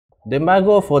The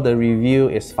embargo for the review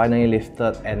is finally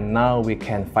lifted, and now we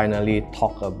can finally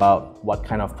talk about what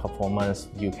kind of performance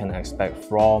you can expect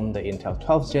from the Intel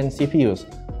 12th Gen CPUs.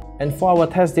 And for our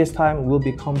test this time, we'll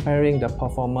be comparing the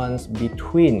performance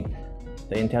between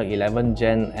the Intel 11th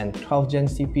Gen and 12th Gen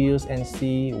CPUs and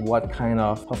see what kind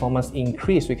of performance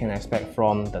increase we can expect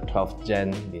from the 12th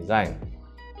Gen design.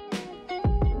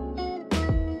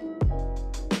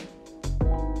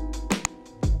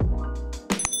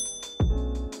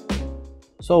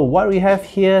 So what we have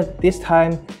here this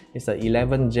time is the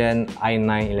 11th Gen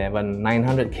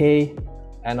i9-12900K,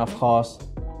 and of course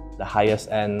the highest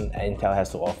end Intel has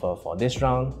to offer for this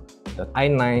round, the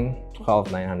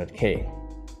i9-12900K.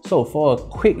 So for a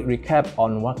quick recap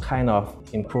on what kind of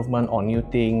improvement or new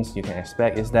things you can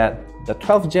expect is that the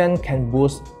 12th Gen can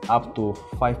boost up to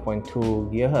 5.2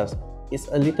 GHz. It's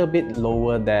a little bit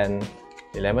lower than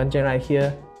the 11th Gen right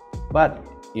here, but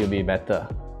it'll be better.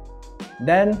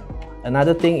 Then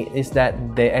another thing is that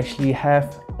they actually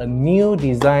have a new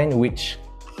design, which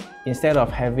instead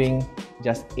of having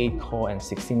just 8 core and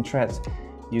 16 threads,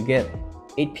 you get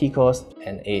 8 P cores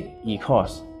and 8 E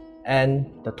cores. And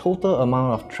the total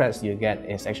amount of threads you get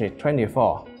is actually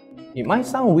 24. It might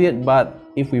sound weird, but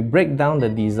if we break down the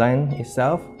design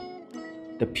itself,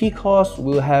 the P cores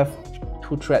will have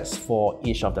 2 threads for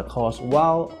each of the cores,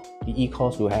 while the E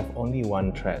cores will have only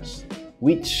 1 thread,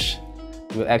 which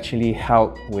will actually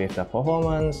help with the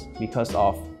performance because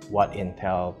of what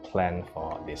Intel planned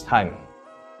for this time.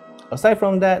 Aside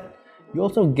from that, you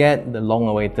also get the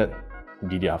long-awaited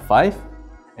DDR5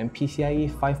 and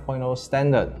PCIe 5.0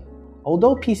 standard.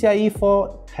 Although PCIe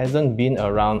 4 hasn't been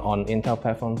around on Intel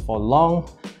platform for long,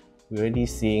 we're already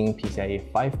seeing PCIe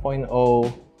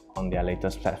 5.0 on their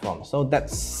latest platform. So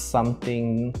that's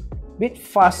something a bit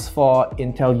fast for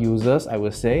Intel users, I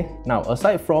would say. Now,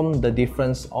 aside from the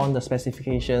difference on the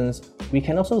specifications, we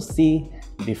can also see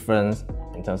difference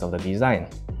in terms of the design,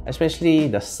 especially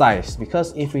the size,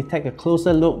 because if we take a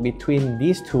closer look between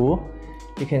these two,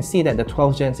 you can see that the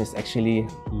 12th Gen is actually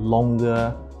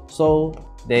longer, so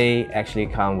they actually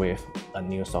come with a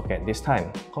new socket this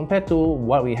time. Compared to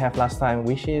what we have last time,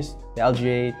 which is the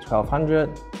LGA 1200,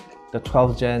 the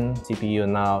 12th Gen CPU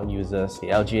now uses the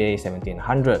LGA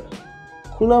 1700.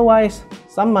 Cooler-wise,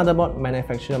 some motherboard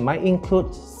manufacturer might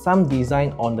include some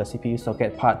design on the CPU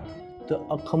socket part to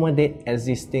accommodate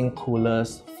existing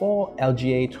coolers for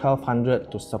LGA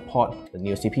 1200 to support the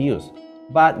new CPUs.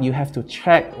 But you have to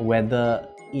check whether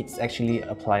it's actually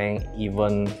applying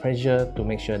even pressure to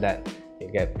make sure that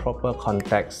you get proper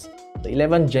context. The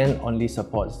 11th Gen only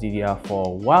supports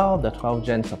DDR4, while the 12th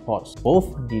Gen supports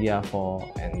both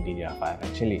DDR4 and DDR5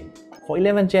 actually. For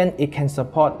 11th Gen, it can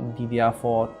support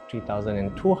DDR4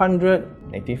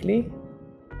 3200 natively,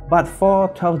 but for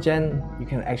 12th Gen, you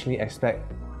can actually expect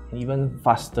an even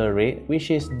faster rate, which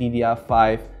is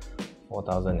DDR5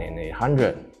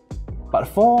 4800. But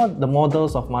for the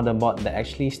models of motherboard that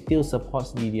actually still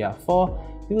supports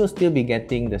DDR4, you will still be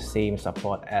getting the same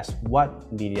support as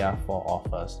what DDR4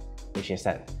 offers, which is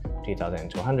at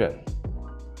 3200.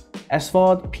 As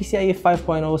for PCIe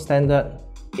 5.0 standard,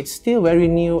 it's still very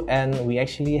new and we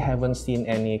actually haven't seen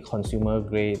any consumer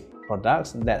grade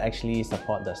products that actually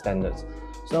support the standards.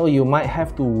 So you might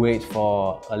have to wait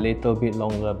for a little bit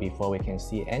longer before we can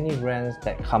see any brands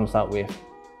that comes out with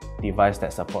device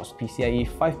that supports PCIe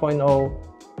 5.0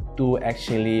 to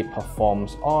actually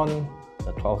performs on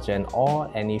the 12th Gen or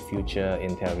any future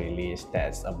Intel release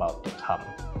that's about to come.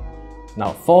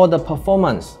 Now for the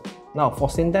performance, for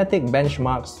synthetic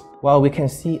benchmarks, well, we can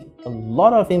see a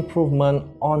lot of improvement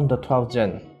on the 12th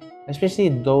Gen, especially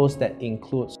those that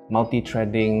include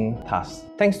multi-threading tasks.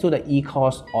 Thanks to the E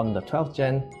cores on the 12th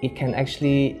Gen, it can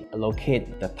actually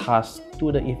allocate the tasks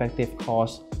to the effective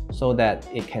cores so that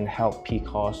it can help P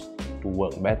cores to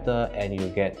work better and you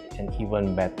get an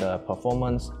even better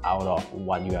performance out of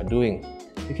what you are doing.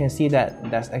 You can see that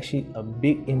that's actually a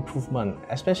big improvement,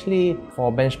 especially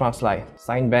for benchmarks like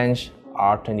Cinebench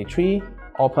R23,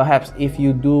 or perhaps if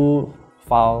you do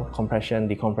file compression,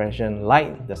 decompression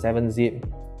like the 7-zip,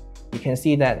 you can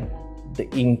see that the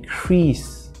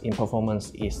increase in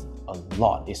performance is a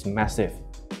lot, it's massive.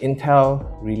 Intel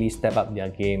really stepped up their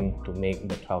game to make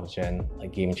the 12th Gen a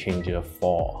game changer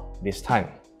for this time.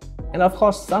 And of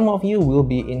course, some of you will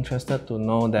be interested to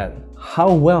know that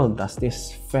how well does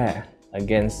this fare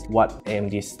against what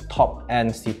AMD's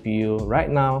top-end CPU right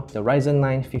now, the Ryzen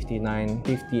 9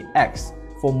 5950X.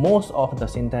 For most of the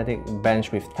synthetic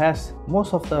bench with tests,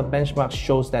 most of the benchmarks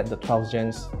shows that the 12th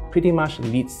Gen pretty much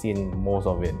leads in most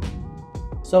of it.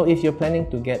 So if you're planning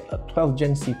to get a 12th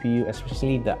Gen CPU,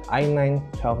 especially the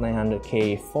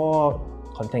i9-12900K for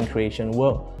content creation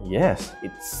world, yes,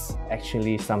 it's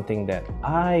actually something that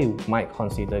I might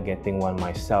consider getting one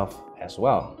myself as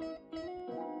well.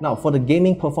 Now for the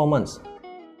gaming performance,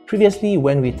 previously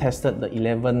when we tested the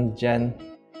 11th Gen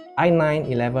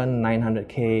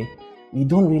i9-12900K, we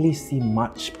don't really see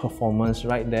much performance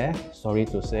right there, sorry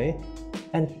to say.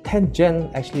 And 10th Gen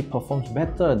actually performs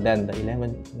better than the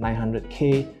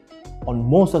 11900K on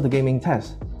most of the gaming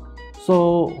tests.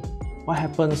 So what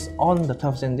happens on the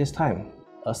 12th Gen this time?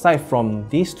 Aside from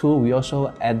these two, we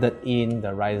also added in the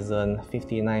Ryzen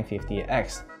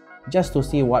 5950X just to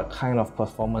see what kind of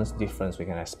performance difference we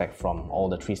can expect from all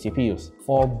the three CPUs.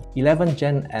 For 11th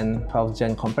Gen and 12th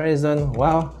Gen comparison,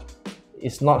 well,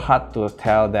 it's not hard to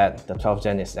tell that the 12th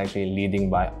Gen is actually leading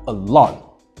by a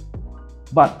lot.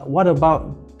 But what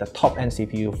about the top-end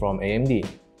CPU from AMD?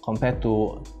 Compared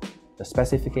to the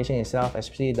specification itself,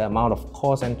 especially the amount of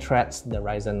cores and threads the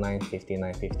Ryzen 9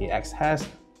 5950X has,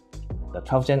 the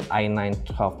 12th Gen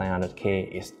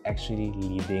i9-12900K is actually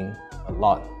leading a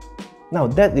lot. Now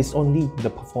that is only the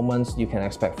performance you can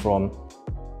expect from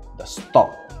the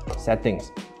stock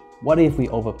settings. What if we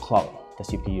overclock the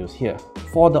CPUs here?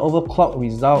 For the overclock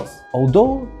results,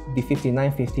 although the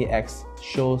 5950X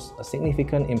shows a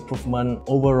significant improvement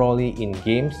overall in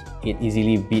games, it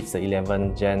easily beats the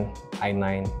 11th Gen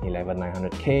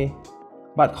i9-11900K.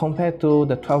 But compared to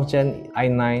the 12th Gen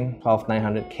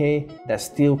i9-12900K, that's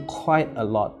still quite a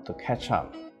lot to catch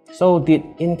up. So did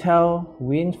Intel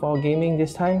win for gaming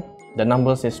this time? The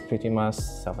numbers is pretty much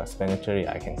self-explanatory,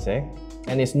 I can say.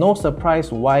 And it's no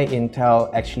surprise why Intel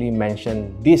actually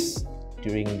mentioned this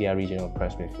during their regional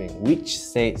press briefing, which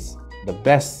says the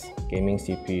best gaming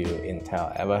CPU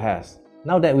Intel ever has.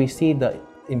 Now that we see the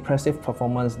impressive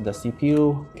performance the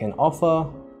CPU can offer,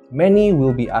 many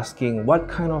will be asking what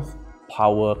kind of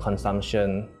power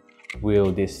consumption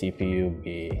will this CPU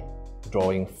be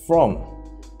drawing from?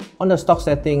 On the stock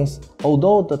settings,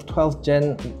 although the 12th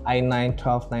Gen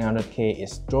i9-12900K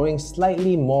is drawing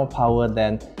slightly more power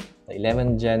than the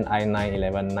 11th Gen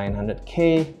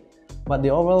i9-11900K, but the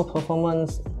overall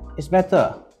performance is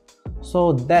better.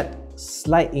 So that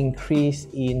slight increase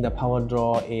in the power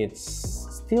draw is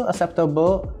still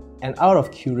acceptable, and out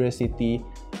of curiosity,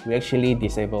 we actually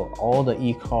disable all the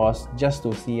E-cores just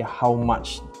to see how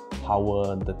much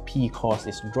power the P-cores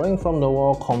is drawing from the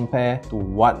wall compared to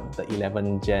what the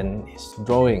 11th Gen is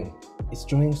drawing. It's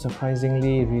drawing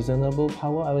surprisingly reasonable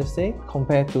power, I would say,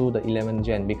 compared to the 11th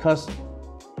Gen, because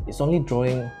it's only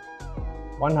drawing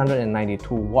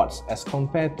 192 watts as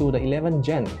compared to the 11th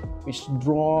Gen, which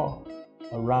draw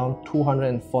around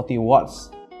 240 watts.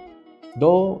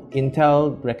 Though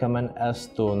Intel recommend us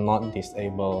to not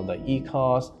disable the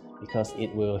E-cores because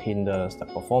it will hinder the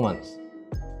performance.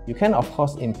 You can of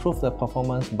course improve the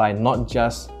performance by not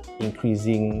just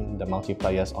increasing the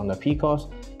multipliers on the P-cores,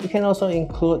 you can also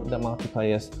include the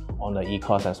multipliers on the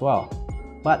E-cores as well.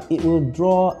 But it will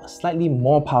draw slightly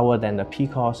more power than the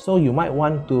P-cores, so you might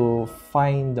want to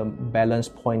find the balance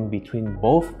point between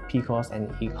both P-cores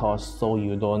and E-cores so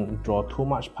you don't draw too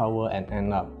much power and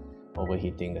end up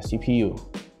overheating the CPU.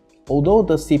 Although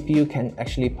the CPU can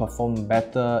actually perform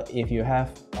better if you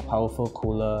have a powerful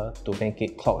cooler to make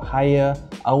it clock higher,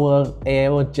 our AI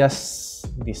will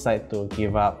just decide to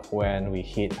give up when we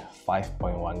hit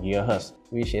 5.1 GHz,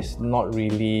 which is not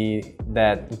really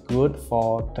that good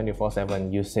for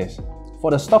 24/7 usage.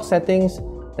 For the stock settings,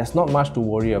 there's not much to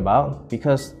worry about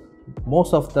because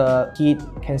most of the heat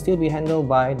can still be handled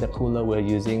by the cooler we're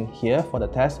using here for the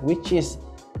test, which is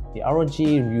the ROG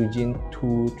Ryujin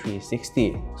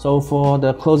 2360. So for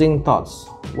the closing thoughts,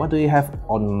 what do you have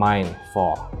on mind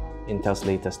for Intel's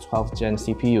latest 12th Gen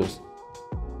CPUs?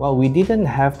 Well, we didn't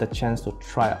have the chance to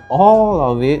try all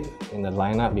of it in the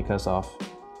lineup because of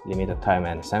limited time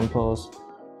and samples,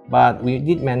 but we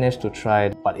did manage to try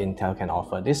what Intel can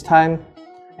offer this time.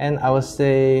 And I would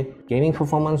say gaming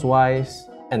performance wise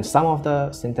and some of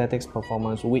the synthetics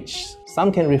performance, which some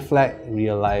can reflect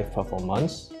real-life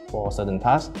performance for certain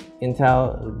tasks,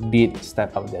 Intel did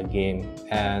step up their game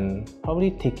and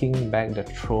probably taking back the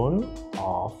throne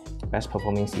of best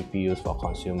performing CPUs for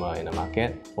consumer in the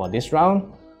market for this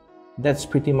round. That's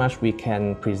pretty much we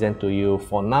can present to you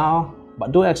for now,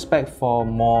 but do expect for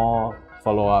more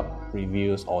follow-up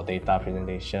reviews or data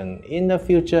presentation in the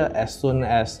future as soon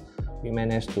as we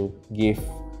manage to give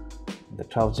the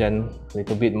 12th Gen a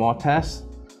little bit more tests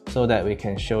so that we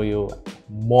can show you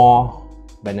more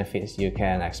benefits you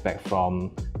can expect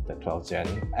from the 12th Gen,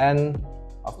 and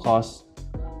of course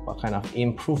what kind of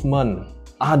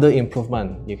other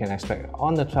improvement you can expect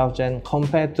on the 12th Gen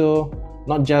compared to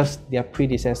not just their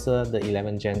predecessor, the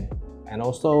 11th Gen, and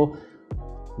also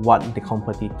what the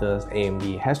competitors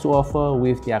AMD has to offer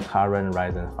with their current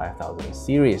Ryzen 5000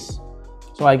 series.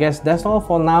 So I guess that's all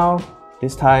for now.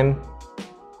 This time,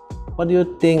 what do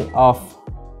you think of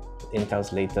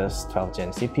Intel's latest 12th gen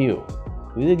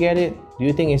CPU? Will you get it? Do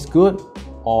you think it's good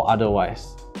or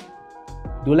otherwise?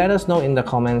 Do let us know in the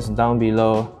comments down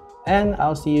below, and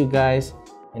I'll see you guys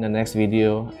in the next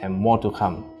video and more to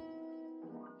come.